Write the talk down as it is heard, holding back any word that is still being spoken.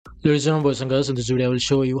Ladies and boys and girls, in this video I will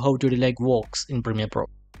show you how to delete walks in Premiere Pro.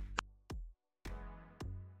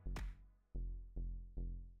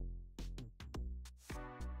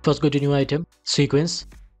 First go to new item, sequence,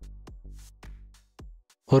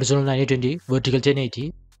 horizontal 9020, vertical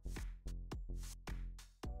 1080.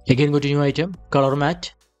 Again go to new item, color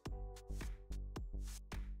matte,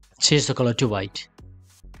 change the color to white.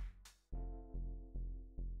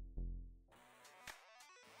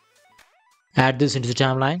 Add this into the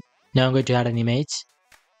timeline. Now I'm going to add an image.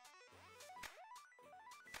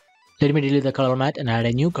 Let me delete the color matte and add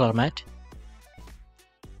a new color matte.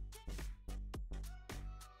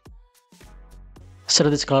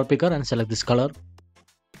 Select this color picker and select this color.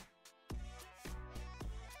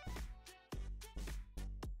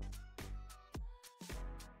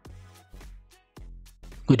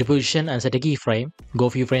 Go to position and set a keyframe. Go a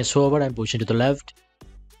few frames forward and position to the left.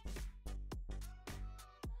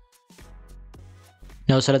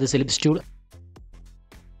 Now select this ellipse tool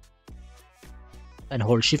and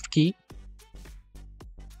hold shift key.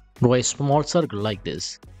 Draw a small circle like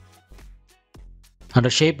this. Under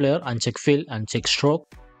shape layer, uncheck fill and check stroke.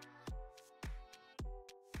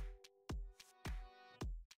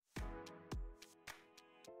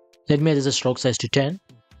 Let me adjust the stroke size to 10.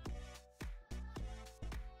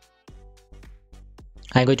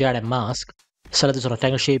 I'm going to add a mask. Select this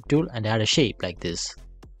rectangle shape tool and add a shape like this.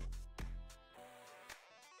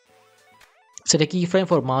 Set a keyframe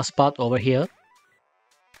for mask path over here.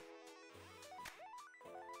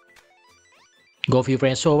 Go a few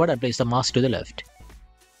frames forward and place the mask to the left.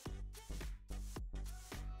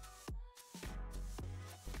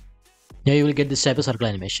 Now you will get this type of circle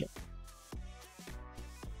animation.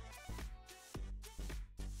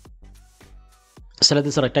 Select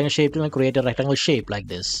this rectangle shape tool and create a rectangle shape like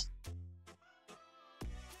this.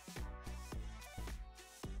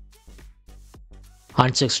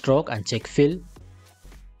 Uncheck stroke and check fill.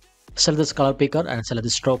 Select this color picker and select the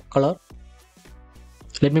stroke color.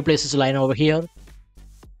 Let me place this line over here.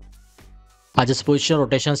 Adjust position,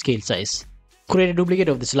 rotation, scale size. Create a duplicate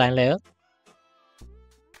of this line layer.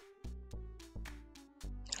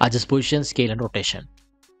 Adjust position, scale and rotation.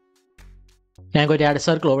 Now I'm going to add a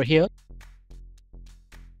circle over here.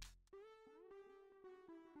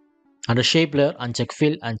 Under shape layer, uncheck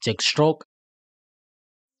fill and check stroke.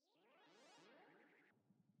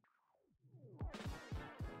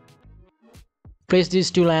 Place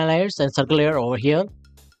these two line layers and circle layer over here.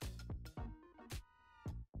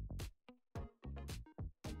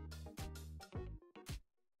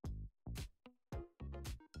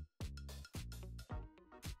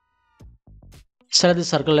 Select the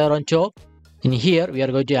circle layer on top. In here, we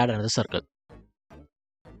are going to add another circle.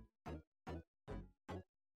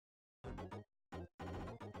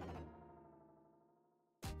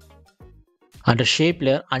 Under shape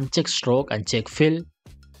layer, uncheck stroke and check fill.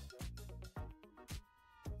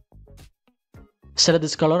 Select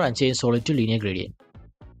this color and change solid to linear gradient.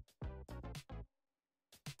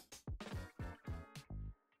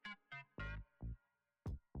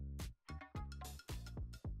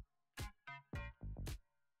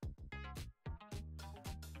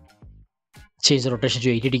 Change the rotation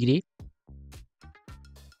to 80 degree.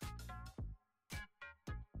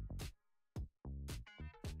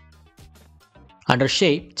 Under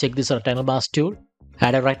shape, check this rectangle mask tool.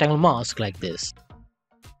 Add a rectangle mask like this.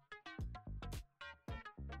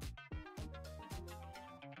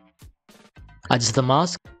 Adjust the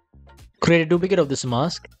mask. Create a duplicate of this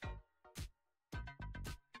mask.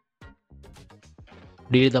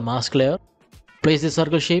 Delete the mask layer. Place the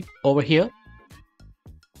circle shape over here.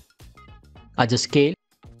 Adjust scale.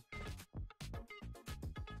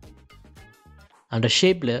 Under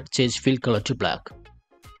shape layer, change fill color to black.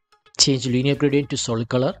 Change linear gradient to solid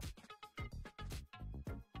color.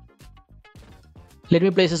 Let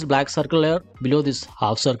me place this black circle layer below this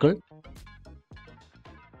half circle.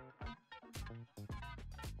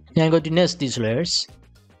 Now I'm going to nest these layers.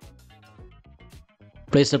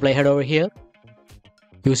 Place the playhead over here.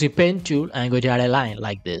 Using pen tool, I'm going to add a line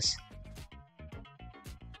like this.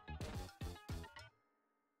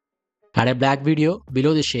 Add a black video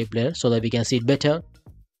below the shape layer so that we can see it better.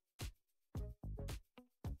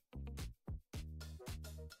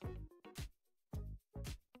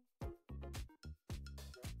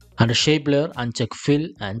 Under shape layer, uncheck fill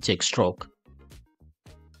and check stroke.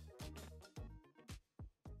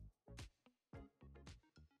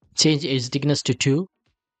 Change edge thickness to 2.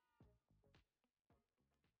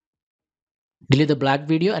 Delete the black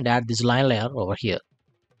video and add this line layer over here.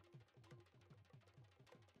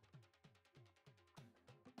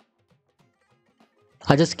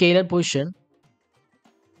 Adjust scale and position.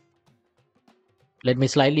 Let me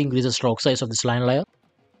slightly increase the stroke size of this line layer.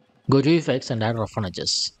 Go to effects and add roughen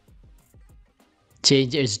edges.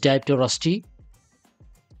 Change its type to rusty.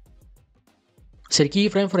 Set a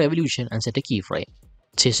keyframe for evolution and set a keyframe.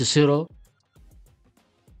 Change to 0.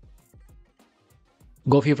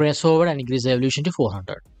 Go a few frames forward and increase the evolution to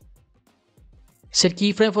 400. Set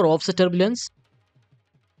keyframe for offset turbulence.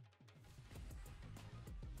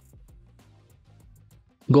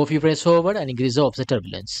 Go a few frames forward and increase the offset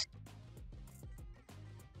turbulence.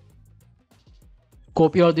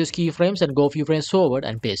 Copy all these keyframes and go a few frames forward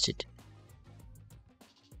and paste it.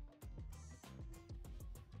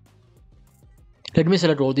 Let me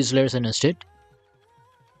select all these layers and nest it.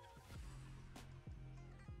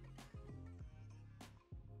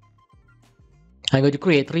 I'm going to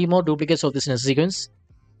create 3 more duplicates of this nest sequence.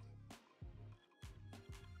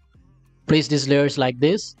 Place these layers like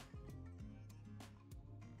this.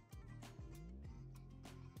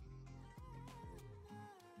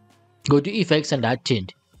 Go to effects and add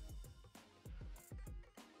tint.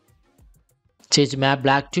 Change map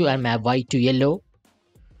black to and map white to yellow.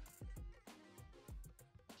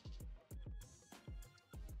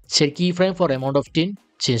 Set keyframe for amount of tint.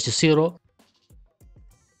 Change to 0.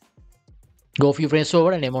 Go a few frames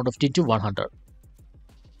forward and amount of tint to 100.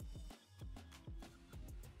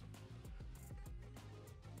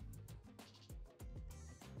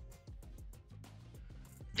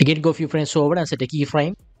 Again, go a few frames forward and set a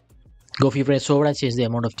keyframe. Go a few frames forward and change the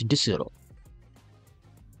amount of tint to 0.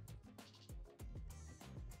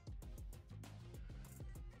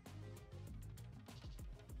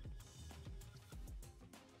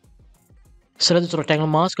 Select this rectangle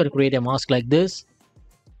mask and create a mask like this.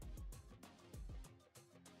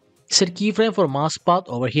 Set keyframe for mask path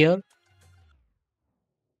over here.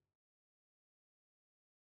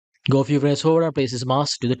 Go a few frames forward and place this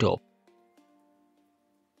mask to the top.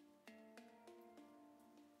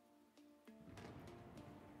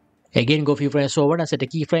 Again, go a few frames forward and set a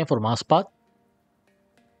keyframe for mask path.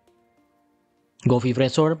 Go a few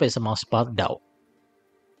frames forward and place the mask path down.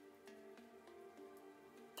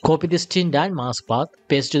 Copy this tint and mask path,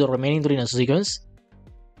 paste to the remaining 3 nest sequence.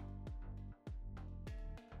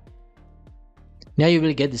 Now you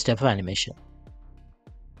will get this type of animation.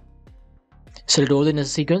 Select all the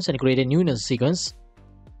nest sequence and create a new nest sequence.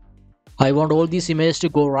 I want all these images to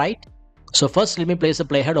go right. So first let me place a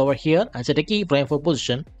playhead over here and set a keyframe for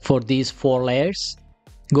position for these 4 layers.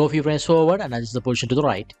 Go a few frames forward and adjust the position to the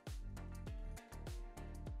right.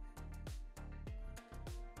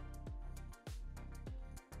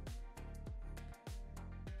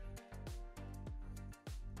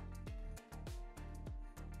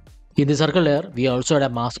 In the circle layer, we also add a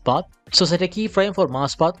mask path. So set a keyframe for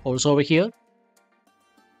mask path also over here.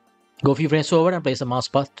 Go a few frames forward and place a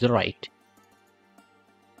mask path to the right.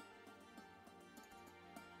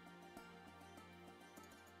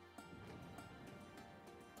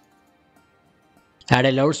 Add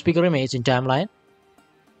a loudspeaker image in timeline.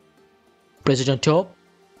 Place it on top.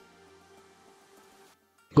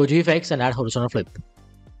 Go to effects and add horizontal flip.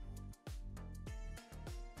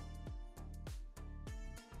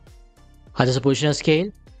 Adjust the position and scale.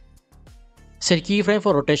 Set keyframe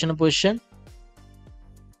for rotation and position.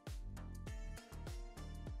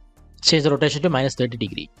 Change the rotation to -30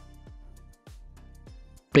 degree.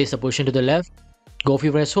 Place the position to the left. Go a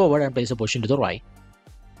few frames forward and place the position to the right.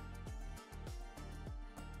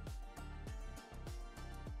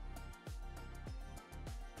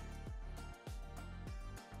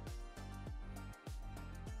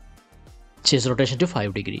 Change the rotation to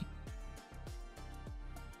 5 degree.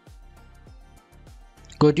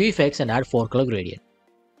 Go to effects and add 4 color gradient.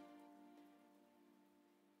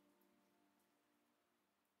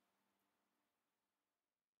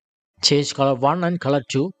 Change color 1 and color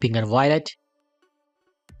 2, pink and violet.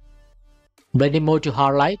 Blending mode to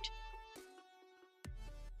hard light.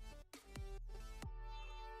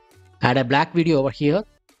 Add a black video over here.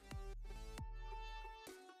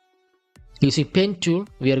 Using pen tool,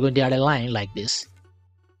 we are going to add a line like this.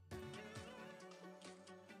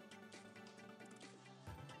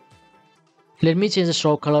 Let me change the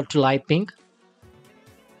stroke color to light pink.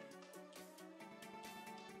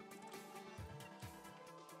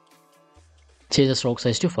 Change the stroke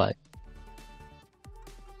size to 5.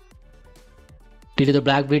 Delete the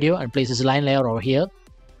black video and place this line layer over here.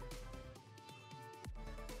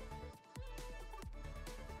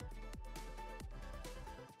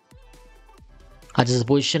 Adjust the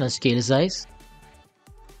position and scale size.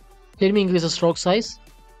 Let me increase the stroke size.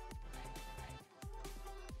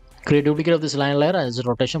 Create a duplicate of this line layer and adjust the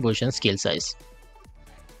rotation, position, and scale size.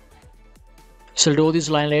 Select all these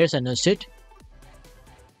line layers and nest it.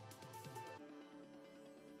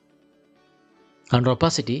 Under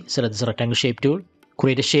opacity, select this rectangle shape tool,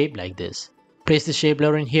 create a shape like this. Place the shape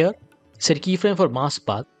layer in here, set keyframe for mask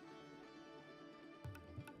path.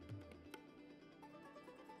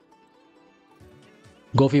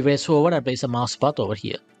 Go few frames forward and place a mask path over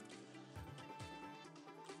here.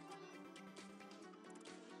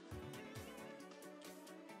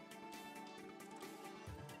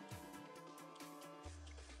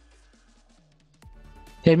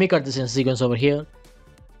 Let me cut this in sequence over here.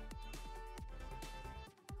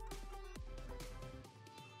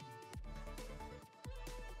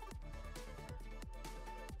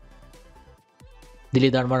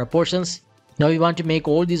 Delete the unwanted portions. Now we want to make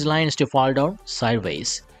all these lines to fall down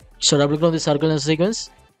sideways. So double click on the circle in the sequence.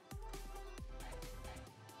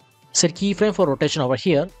 Set keyframe for rotation over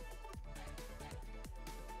here.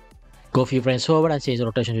 Go few frames forward and change the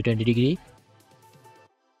rotation to 20 degree.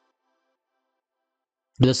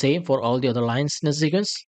 Do the same for all the other lines in the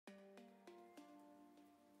sequence.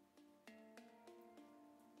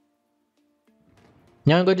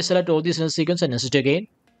 Now I'm going to select all these in the sequence and insert again.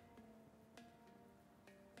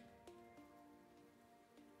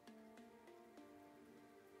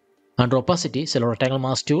 Under opacity, select rectangle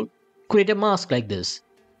mask tool. Create a mask like this.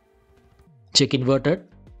 Check inverted.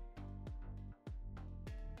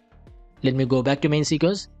 Let me go back to main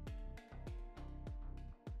sequence.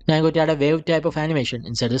 Now I'm going to add a wave type of animation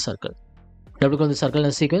inside the circle. Double click on the circle in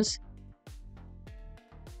the sequence.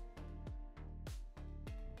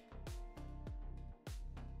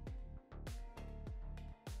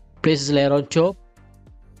 Place this layer on top.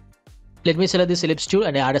 Let me select this ellipse tool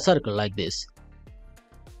and add a circle like this.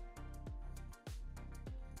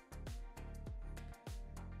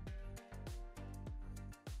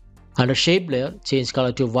 Under shape layer, change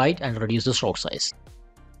color to white and reduce the stroke size.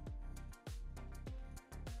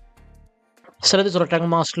 Select this rectangle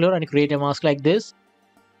mask layer and create a mask like this.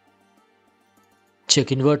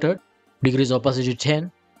 Check inverted. Decrease opacity to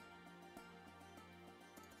 10.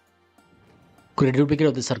 Create a duplicate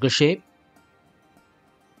of the circle shape.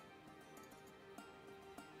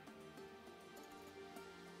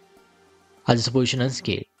 Adjust the position and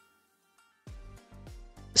scale.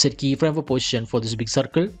 Set keyframe for position for this big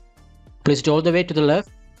circle. Place it all the way to the left.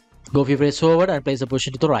 Go few frames forward and place the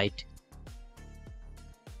position to the right.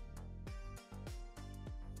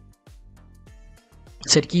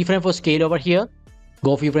 Set keyframe for scale over here.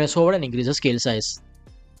 Go few frames forward and increase the scale size.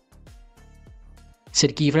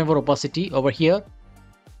 Set keyframe for opacity over here.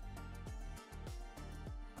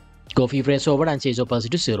 Go few frames forward and change opacity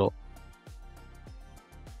to 0.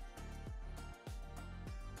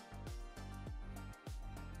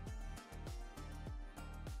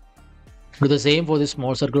 Do the same for this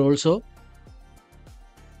small circle also.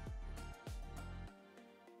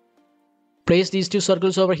 Place these two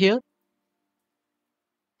circles over here.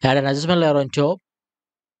 Add an adjustment layer on top.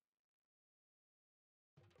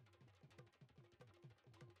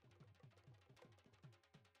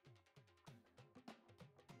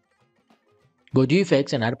 Go to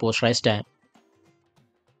effects and add posterize time.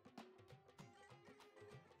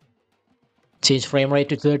 Change frame rate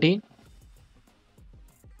to 13.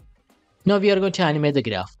 Now we are going to animate the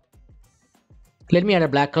graph. Let me add a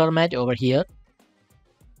black color matte over here.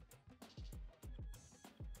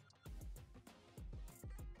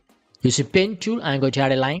 Using pen tool, I am going to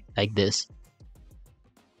add a line like this.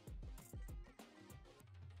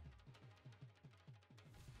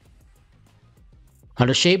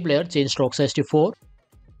 Under shape layer, change stroke size to 4.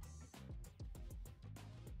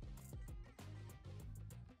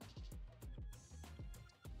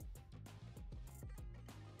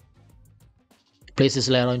 Place this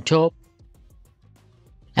layer on top.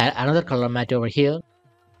 Add another color matte over here.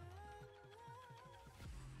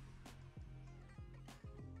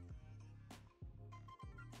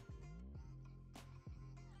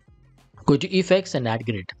 Go to effects and add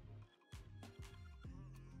grid.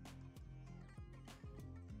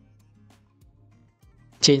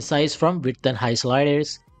 Change size from width and height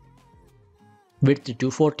sliders. Width to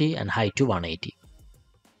 240 and height to 180.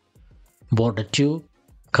 Border 2.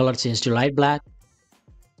 Color change to light black.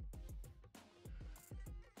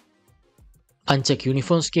 Uncheck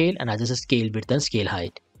uniform scale and adjust the scale width and scale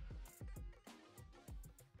height.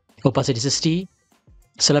 Opacity 60.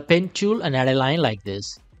 Select pen tool and add a line like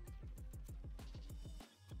this.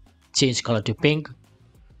 Change color to pink.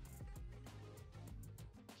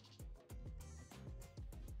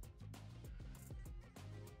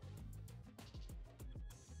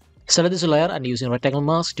 Select this layer and using rectangle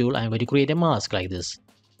mask tool, I am going to create a mask like this.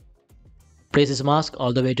 Place this mask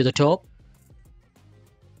all the way to the top.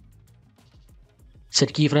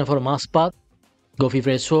 Set keyframe for mask path. Go few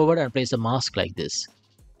frames forward and place the mask like this.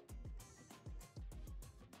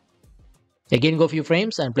 Again, go a few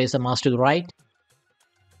frames and place the mask to the right.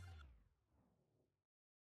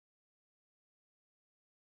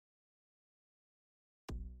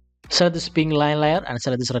 Select this pink line layer and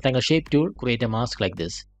select this rectangle shape tool. Create a mask like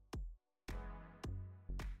this.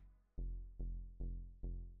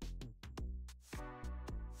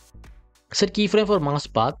 Set keyframe for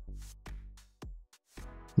mask path.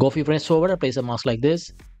 Go a few frames forward and place a mask like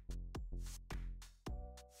this.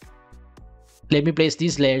 Let me place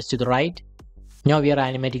these layers to the right. Now we are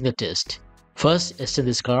animating the test. First, extend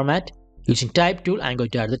this color matte. Using type tool, I'm going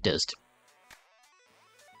to add the test.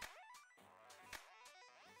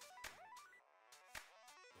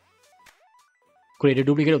 Create a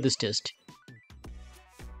duplicate of this test.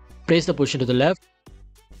 Place the position to the left.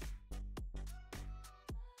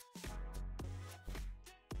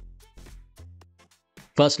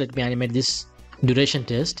 First, let me animate this duration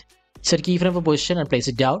test. Set keyframe for position and place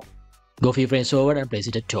it down. Go a few frames forward and place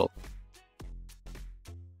it at top.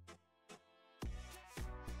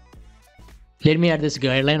 Let me add this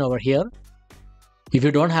guideline over here. If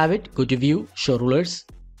you don't have it, go to View, Show Rulers.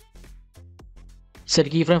 Set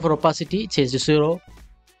keyframe for opacity, change to 0.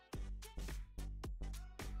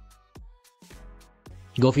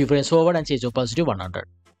 Go a few frames forward and change opacity to 100.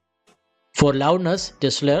 For loudness,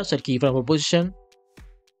 test layer, set keyframe for position.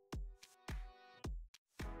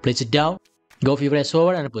 Place it down. Go a few frames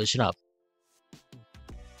forward and position up.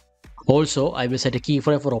 Also, I will set a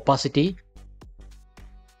keyframe for opacity.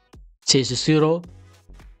 Change to 0.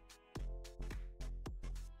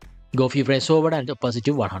 Go a few frames forward and opacity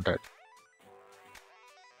to 100.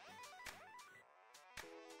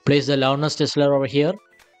 Place the loudness test layer over here.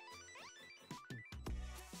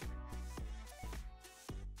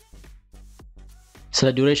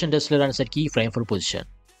 Select duration test layer and set keyframe for position.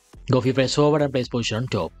 Go a few frames forward and place position on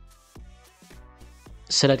top.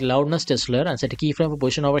 Select loudness test layer and set a keyframe for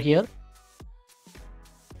position over here.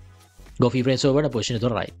 Go a few frames forward and position to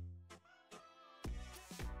the right.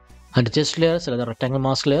 Under test layer, select the rectangle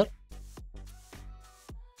mask layer.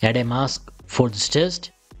 Add a mask for this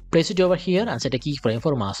test. Place it over here and set a keyframe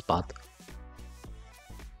for mask path.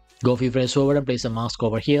 Go a few frames forward and place a mask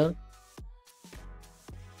over here.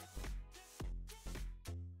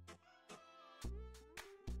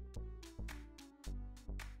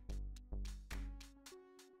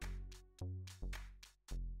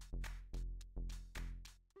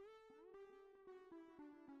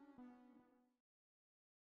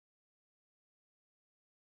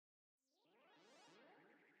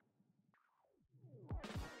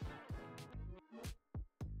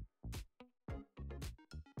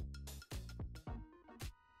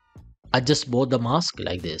 Adjust both the mask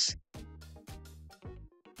like this.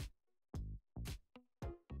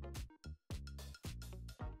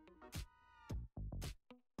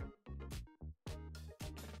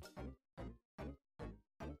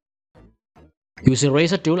 Using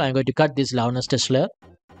razor tool, I am going to cut this loudness test layer.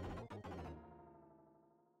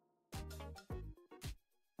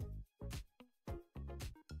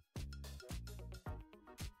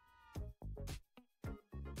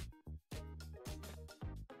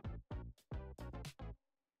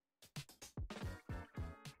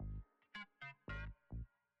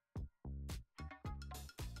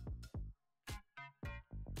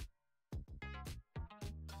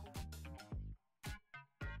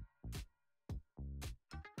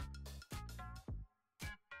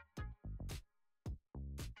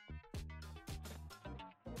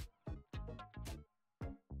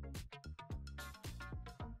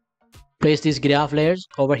 Place these graph layers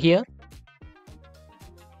over here.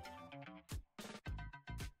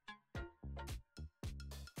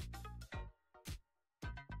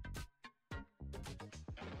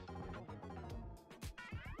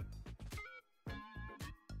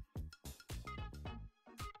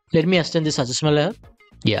 Let me extend this adjustment layer.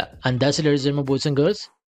 Yeah, and that's it, ladies and gentlemen, boys and girls.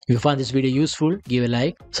 If you find this video useful, give a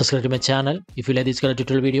like, subscribe to my channel if you like these kind of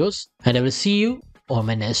tutorial videos, and I will see you on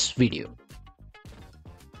my next video.